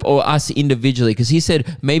the group or us individually? Because he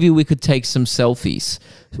said maybe we could take some selfies,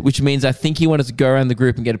 which means I think he wanted to go around the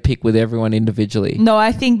group and get a pic with everyone individually. No,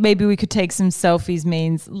 I think maybe we could take some selfies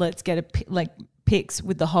means let's get pics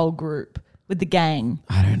with the whole group, with the gang.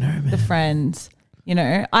 I don't know, man. The friends. You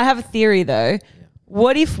know, I have a theory though.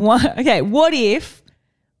 What if what if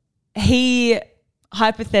he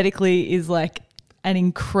hypothetically is like an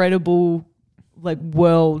incredible like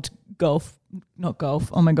world pool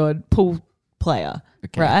player,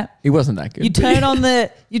 Okay. right? He wasn't that good. You turn on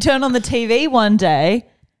the TV one day,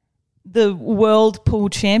 the World Pool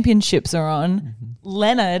Championships are on. Mm-hmm.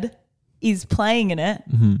 Leonard is playing in it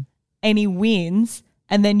and he wins,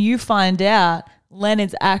 and then you find out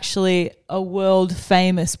Leonard's actually a world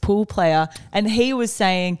famous pool player, and he was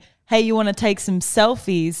saying, hey, you want to take some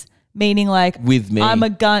selfies, meaning like With me. I'm a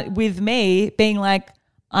gun with me, being like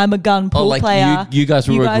I'm a gun pool player. you guys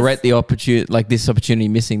will regret the opportunity, like this opportunity,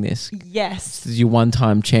 missing this. Yes. This is your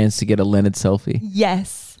one-time chance to get a Leonard selfie.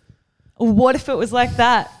 Yes. What if it was like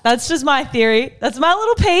that? That's just my theory. That's my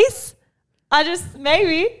little piece.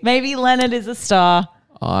 Maybe Leonard is a star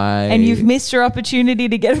and you've missed your opportunity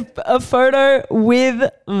to get a photo with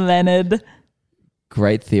Leonard.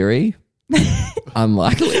 Great theory.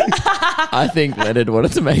 Unlikely. I think Leonard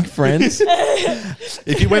wanted to make friends.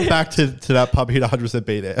 If you went back to that pub, he'd 100%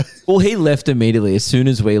 be there. Well, he left immediately as soon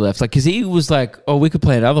as we left. Like, because he was like, oh, we could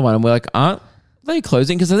play another one. And we're like, aren't they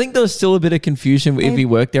closing? Because I think there was still a bit of confusion if he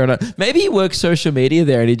worked there or not. Maybe he worked social media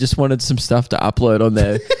there and he just wanted some stuff to upload on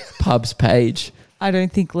their pub's page. I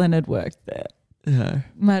don't think Leonard worked there. No.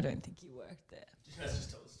 I don't think he worked there.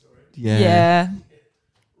 Yeah.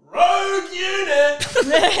 Rogue unit!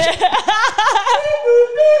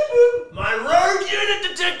 My rogue unit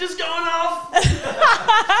detector's going off!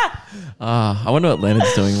 I wonder what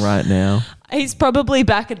Leonard's doing right now. He's probably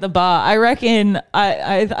back at the bar. I reckon,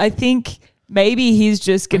 I think maybe he's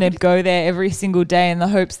just going to go there every single day in the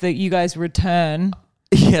hopes that you guys return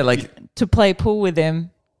Yeah, like... to play pool with him.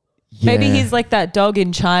 Yeah. Maybe he's like that dog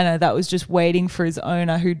in China that was just waiting for his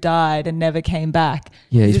owner who died and never came back.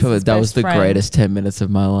 Yeah, he's This is probably his that was best the friend. greatest 10 minutes of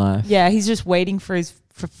my life. Yeah, he's just waiting for his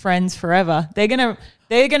friends forever. They're gonna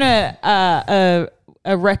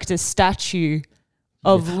erect a statue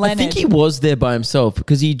of Leonard. I think he was there by himself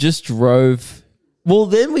because he just drove. Well,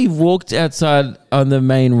 then we walked outside on the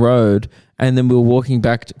main road, and then we were walking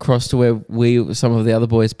back across to where some of the other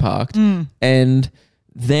boys parked, and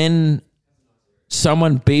then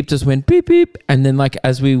someone beeped us, went beep beep, and then like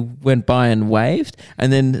as we went by and waved,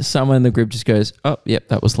 and then someone in the group just goes, "Oh, yep,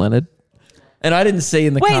 that was Leonard." And I didn't see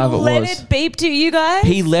in the Wait, car if it Leonard was. beeped to you guys?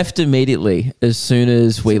 He left immediately as soon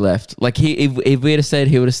as we left. Like if we had stayed,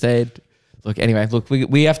 he would have stayed. Look, anyway,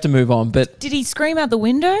 we have to move on. But Did he scream out the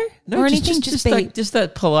window or anything? Just beep. like, just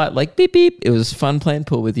that polite, like beep beep. It was fun playing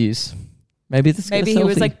pool with yous. Maybe Maybe he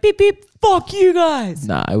was like beep beep. Fuck you guys.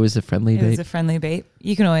 Nah, it was a friendly It beep. was a friendly beep.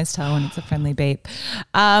 You can always tell when it's a friendly beep.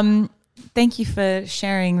 Thank you for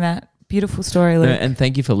sharing that beautiful story, Luke. And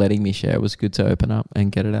thank you for letting me share. It was good to open up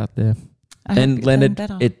and get it out there. I hope And you're Leonard,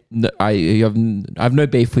 feeling better. I have no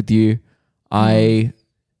beef with you. I'm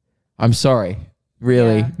sorry.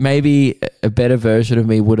 Really, Yeah. maybe a better version of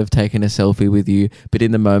me would have taken a selfie with you, but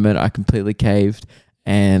in the moment I completely caved.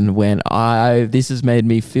 And when this has made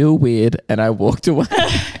me feel weird, and I walked away.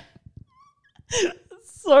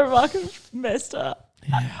 So fucking messed up.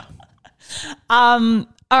 Yeah. All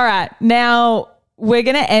right. Now we're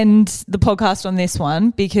going to end the podcast on this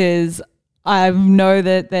one because I know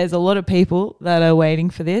that there's a lot of people that are waiting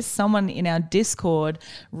for this. Someone in our Discord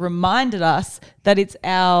reminded us that it's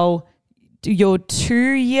your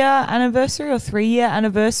 2-year anniversary or 3-year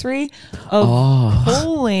anniversary of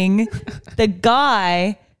calling the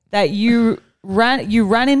guy that you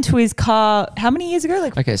ran into his car how many years ago?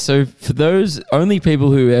 Okay, so for those only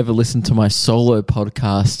people who ever listened to my solo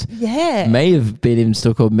podcast, may have been even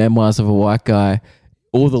still called Memoirs of a White Guy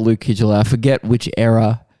or the Luke Kidgel. I forget which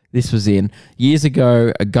era this was in. Years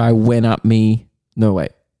ago, a guy went up me. No,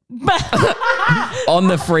 wait. On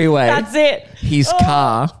the freeway. That's it. His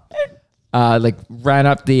car ran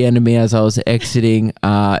up the end of me as I was exiting.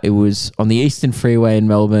 It was on the Eastern Freeway in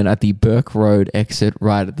Melbourne at the Burke Road exit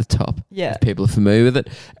right at the top. Yeah. If people are familiar with it.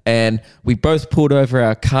 And we both pulled over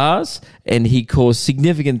our cars and he caused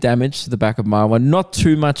significant damage to the back of my one. Not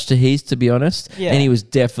too much to his, to be honest. Yeah. And he was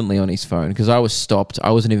definitely on his phone because I was stopped.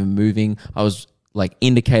 I wasn't even moving. I was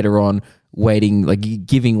indicator on, waiting,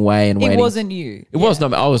 giving way and waiting. It wasn't you. It was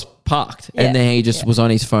not. I was parked. And then he just was on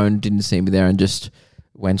his phone, didn't see me there and just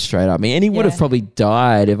went straight up me. And he would have probably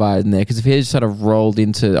died if I hadn't there because if he had just sort of rolled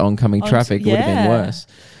into oncoming traffic, it would have been worse.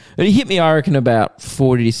 But he hit me, I reckon, about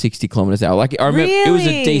 40 to 60 kilometers an hour. I remember it was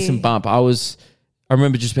a decent bump. I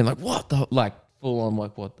remember just being like, what the, full on,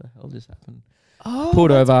 what the hell just happened? Oh,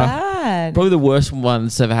 pulled over. Bad. Probably the worst one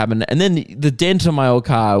that's ever happened. And then the dent on my old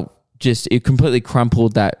car, it completely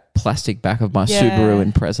crumpled that plastic back of my Subaru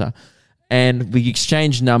Impreza. And we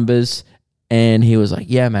exchanged numbers and he was like,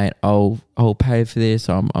 yeah, mate, I'll pay for this.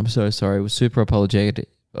 I'm so sorry. It was super apologetic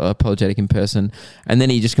in person. And then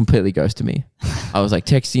he just completely ghosted me. I was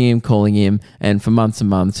texting him, calling him, and for months and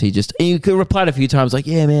months he replied a few times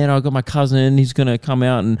yeah, man, I got my cousin, he's gonna come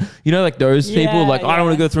out, and those people I don't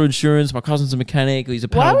want to go through insurance, my cousin's a mechanic, he's a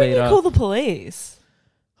panel beater. Why would you call the police?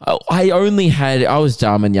 I was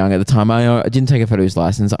dumb and young at the time. I didn't take a photo of his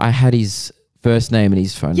license. I had his first name and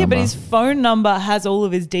his phone number. Yeah, but his phone number has all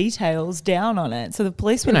of his details down on it. So the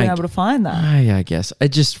police would have been able to find that. Yeah, I guess.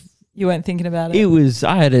 You weren't thinking about it?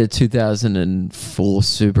 I had a 2004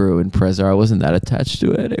 Subaru Impreza. I wasn't that attached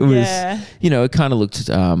to it. It was, it kind of looked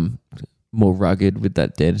more rugged with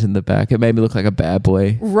that dent in the back. It made me look like a bad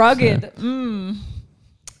boy. Rugged. So.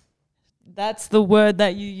 That's the word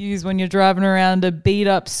that you use when you're driving around a beat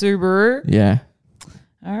up Subaru. Yeah.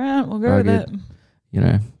 All right, we'll go with it.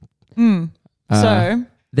 So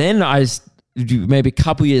then maybe a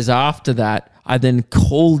couple years after that, I then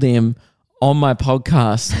called him on my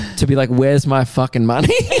podcast to be like, where's my fucking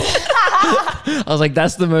money? I was like,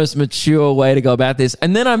 that's the most mature way to go about this.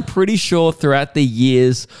 And then I'm pretty sure throughout the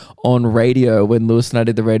years on radio, when Lewis and I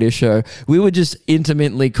did the radio show, we would just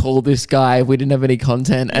intermittently call this guy if we didn't have any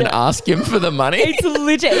content and ask him for the money. It's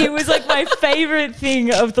legit. It was my favorite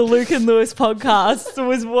thing of the Luke and Lewis podcast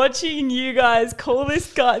was watching you guys call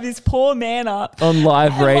this guy, this poor man up. On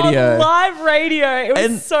live radio. On live radio.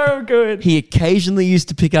 It was so good. He occasionally used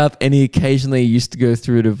to pick up and he occasionally used to go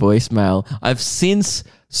through to voicemail. I've since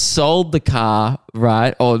sold the car,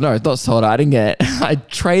 right? Oh, no, not sold. I didn't get it. I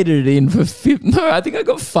traded it in for I think I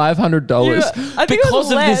got $500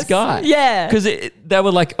 because of this guy. Yeah. Because they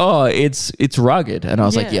were like, oh, it's rugged. And I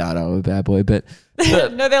was like, yeah, I know, I'm a bad boy. But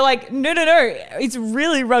no, they're like, no. It's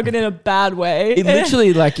really rugged in a bad way. It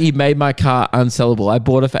literally, he made my car unsellable. I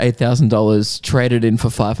bought it for $8,000, traded in for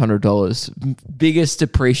 $500. Biggest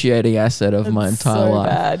depreciating asset of my entire life.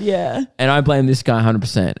 Bad, yeah. And I blame this guy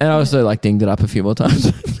 100%. And I also dinged it up a few more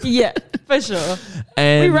times. Yeah, for sure.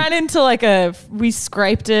 And we ran into we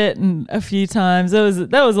scraped it a few times. There was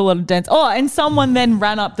a lot of dents. Oh, and someone then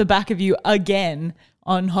ran up the back of you again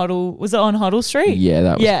on Hoddle. Was it on Hoddle Street? Yeah,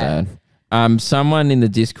 that was bad. Someone in the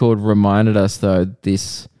Discord reminded us though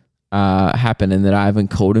this happened and that I haven't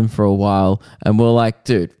called him for a while, and we're like,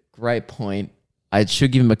 dude, great point. I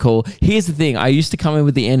should give him a call. Here's the thing: I used to come in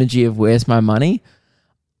with the energy of "Where's my money?"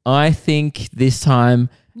 I think this time,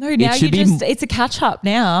 no. Now it's a catch up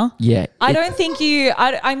now. Yeah, I don't think you.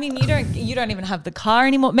 I mean, you don't even have the car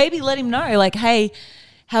anymore. Maybe let him know, hey.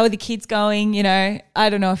 How are the kids going? I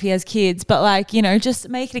don't know if he has kids, but just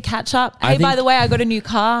make it a catch up. Hey, by the way, I got a new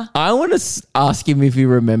car. I want to ask him if he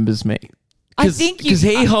remembers me. I think because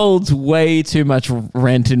he holds way too much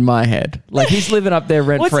rent in my head. He's living up there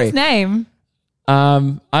rent free. What's his name?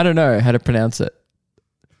 I don't know how to pronounce it.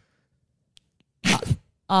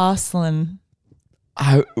 Arslan.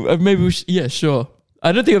 Maybe sure.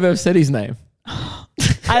 I don't think I've ever said his name.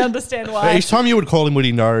 I understand why. Each time you would call him, would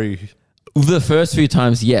he know? The first few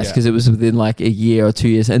times, yes, because it was within a year or 2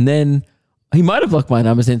 years. And then he might have blocked my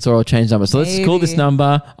number since, or I'll change numbers. So let's call this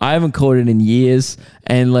number. I haven't called it in years.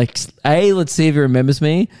 And A, let's see if he remembers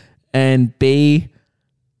me. And B,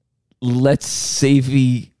 let's see if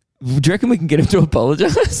he Do you reckon we can get him to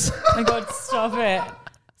apologize? Oh my God, stop it.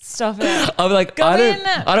 Stop it. I'm like, Go in.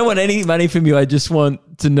 I don't want any money from you. I just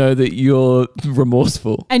want to know that you're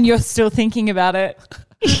remorseful. And you're still thinking about it.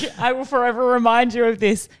 I will forever remind you of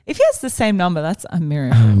this. If he has the same number, that's a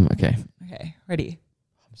miracle. Okay. Okay, ready?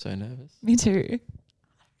 I'm so nervous. Me too.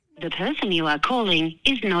 The person you are calling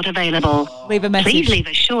is not available. Leave a message. Please leave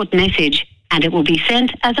a short message and it will be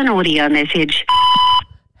sent as an audio message.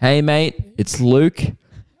 Hey, mate, it's Luke.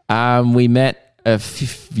 We met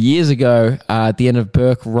years ago at the end of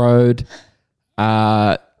Burke Road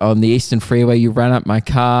on the Eastern Freeway. You ran up my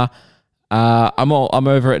car. I'm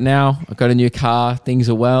over it now. I got a new car. Things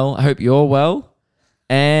are well. I hope you're well.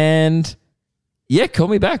 And yeah, call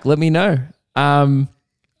me back. Let me know. I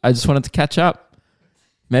just wanted to catch up.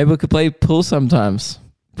 Maybe we could play pool sometime.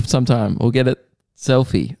 We'll get a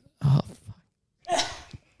selfie. Oh, fuck.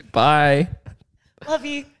 Bye. Love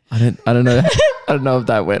you. I don't know. I don't know if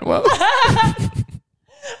that went well.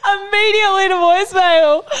 Immediately to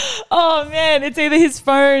voicemail. Oh man, it's either his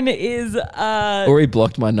phone is or he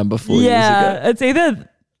blocked my number 4 years ago. Yeah, it's either.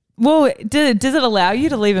 Well, does it allow you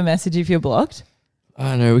to leave a message if you're blocked?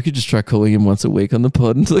 I don't know. We could just try calling him once a week on the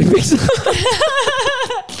pod until he picks up.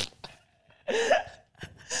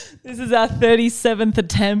 This is our 37th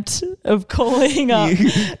attempt of calling up.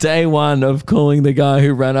 Day one of calling the guy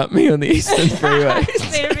who ran up me on the Eastern Freeway.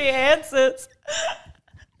 See if he answers.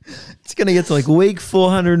 It's going to get to like week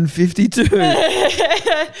 452.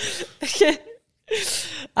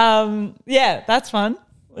 Yeah, that's fun.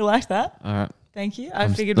 We like that. All right. Thank you.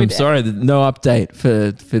 I'm sorry, no update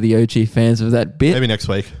for the OG fans of that bit. Maybe next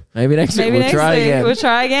week. Maybe next week we'll try again. We'll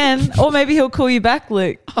try again. Or maybe he'll call you back,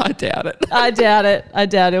 Luke. I doubt it. I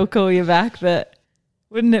doubt he'll call you back, but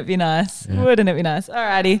wouldn't it be nice? Yeah. Wouldn't it be nice?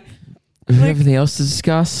 Alrighty. Anything else to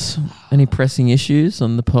discuss? Any pressing issues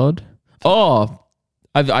on the pod? Oh,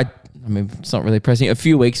 I mean, it's not really pressing. A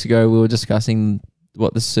few weeks ago, we were discussing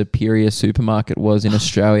what the superior supermarket was in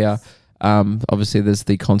Australia. Obviously, there's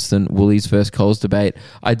the constant Woolies versus Coles debate.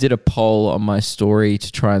 I did a poll on my story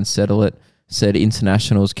to try and settle it. Said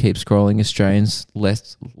internationals keep scrolling, Australians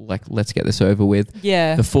let's get this over with.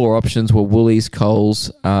 Yeah. The 4 options were Woolies,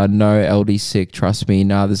 Coles, no, LD sick, trust me.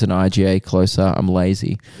 Nah, there's an IGA closer. I'm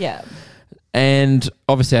lazy. Yeah. And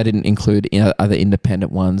obviously, I didn't include other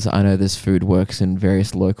independent ones. I know there's Food Works and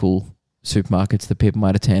various local supermarkets that people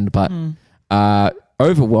might attend, but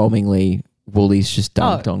overwhelmingly, Woolies just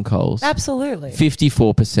dunked on Coles. Absolutely.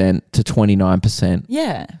 54% to 29%.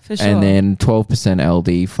 Yeah, for sure. And then 12%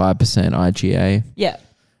 LD, 5% IGA. Yeah,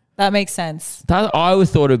 that makes sense. I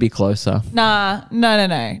always thought it would be closer. Nah,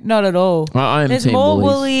 no, not at all. I am There's team more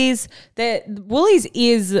Woolies. Woolies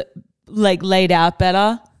is like laid out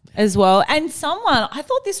better as well. And I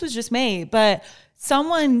thought this was just me, but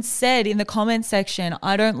someone said in the comment section,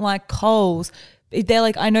 I don't like Coles. They're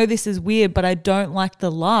like, I know this is weird, but I don't like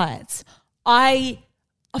the lights. I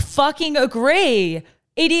fucking agree.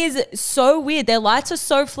 It is so weird. Their lights are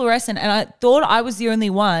so fluorescent, and I thought I was the only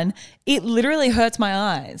one. It literally hurts my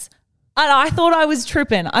eyes. And I thought I was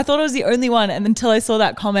tripping. I thought I was the only one, and until I saw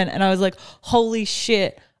that comment, and I was like, holy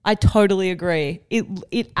shit, I totally agree.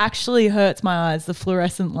 It actually hurts my eyes, the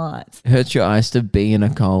fluorescent lights. It hurts your eyes to be in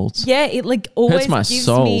a Coles. Yeah, it like always my gives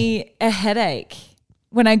soul. me a headache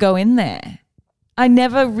when I go in there. I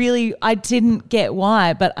didn't get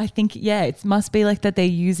why, but I think, yeah, it must be like that they're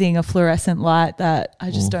using a fluorescent light that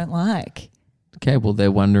I just don't like. Okay, well,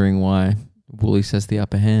 they're wondering why Woolies has the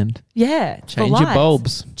upper hand. Yeah. Change your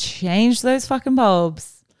bulbs. Change those fucking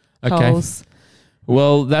bulbs. Okay. Coles.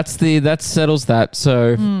 Well, that settles that.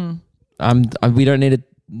 So we don't need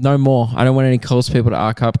no more. I don't want any Coles people to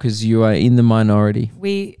arc up because you are in the minority.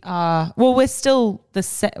 We are, well, we're still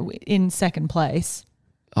in second place.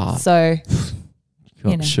 Oh, So...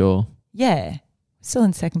 Sure. Yeah, still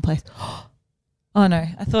in second place. Oh no,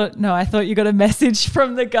 I thought you got a message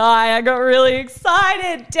from the guy. I got really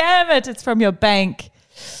excited. Damn it, it's from your bank.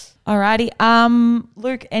 Alrighty.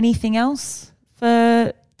 Luke, anything else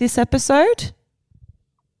for this episode?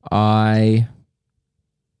 I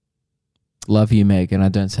love you, Meg, and I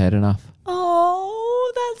don't say it enough.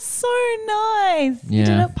 Oh, that's so nice. You did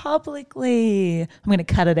Yeah. it publicly. I'm going to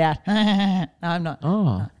cut it out. No, I'm not.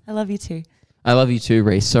 Oh. I love you too. I love you too,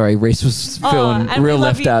 Reese. Sorry, Reese was feeling and real we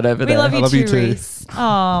love left you- out over We there. love you love too, you too. Reese.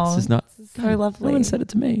 Oh, This is not so lovely. No one said it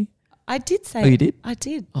to me. I did say. Oh, you did? I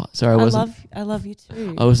did. Oh, sorry, I wasn't. I love you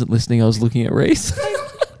too. I wasn't listening. I was looking at Reese.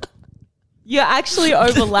 You actually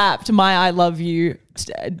overlapped my I love you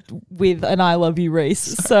with an I love you, Reese.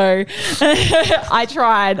 So I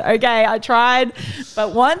tried. Okay, I tried.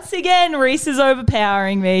 But once again, Reese is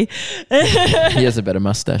overpowering me. He has a better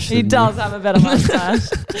mustache. He does have a better mustache.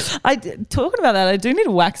 Talking about that, I do need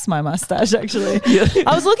to wax my mustache, actually. Yeah.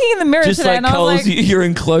 I was looking in the mirror Just today like and I Coles, was like... you're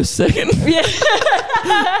in close second. Yeah.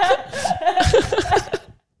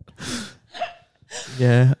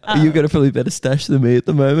 Yeah, you got a probably better stash than me at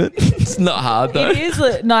the moment. It's not hard though. It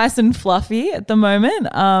is nice and fluffy at the moment,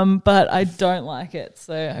 but I don't like it,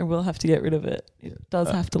 so I will have to get rid of it. It does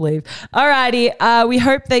have to leave. Alrighty, we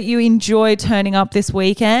hope that you enjoy turning up this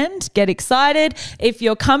weekend. Get excited. If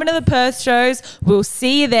you're coming to the Perth shows, we'll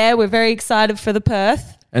see you there. We're very excited for the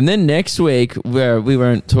Perth. And then next week, where we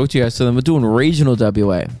won't talk to you guys, so then we're doing regional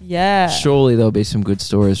WA. Yeah. Surely there'll be some good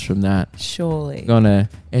stories from that. Surely. Going to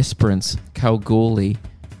Esperance, Kalgoorlie,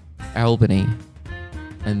 Albany,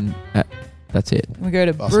 and that's it. We go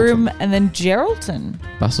to Broome and then Geraldton.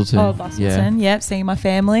 Bustleton. Oh, Bustleton. Yep. Seeing my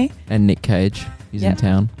family. And Nick Cage. He's in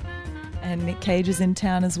town. And Nick Cage is in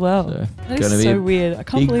town as well. So, that is so weird. I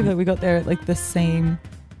can't believe that we got there at like the same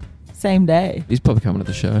day. He's probably coming to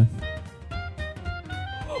the show.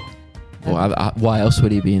 Why else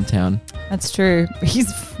would he be in town? That's true.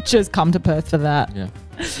 He's just come to Perth for that. Yeah.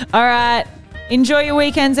 All right. Enjoy your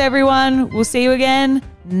weekends, everyone. We'll see you again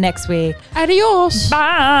next week. Adios.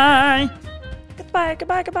 Bye. Goodbye.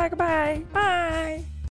 Bye.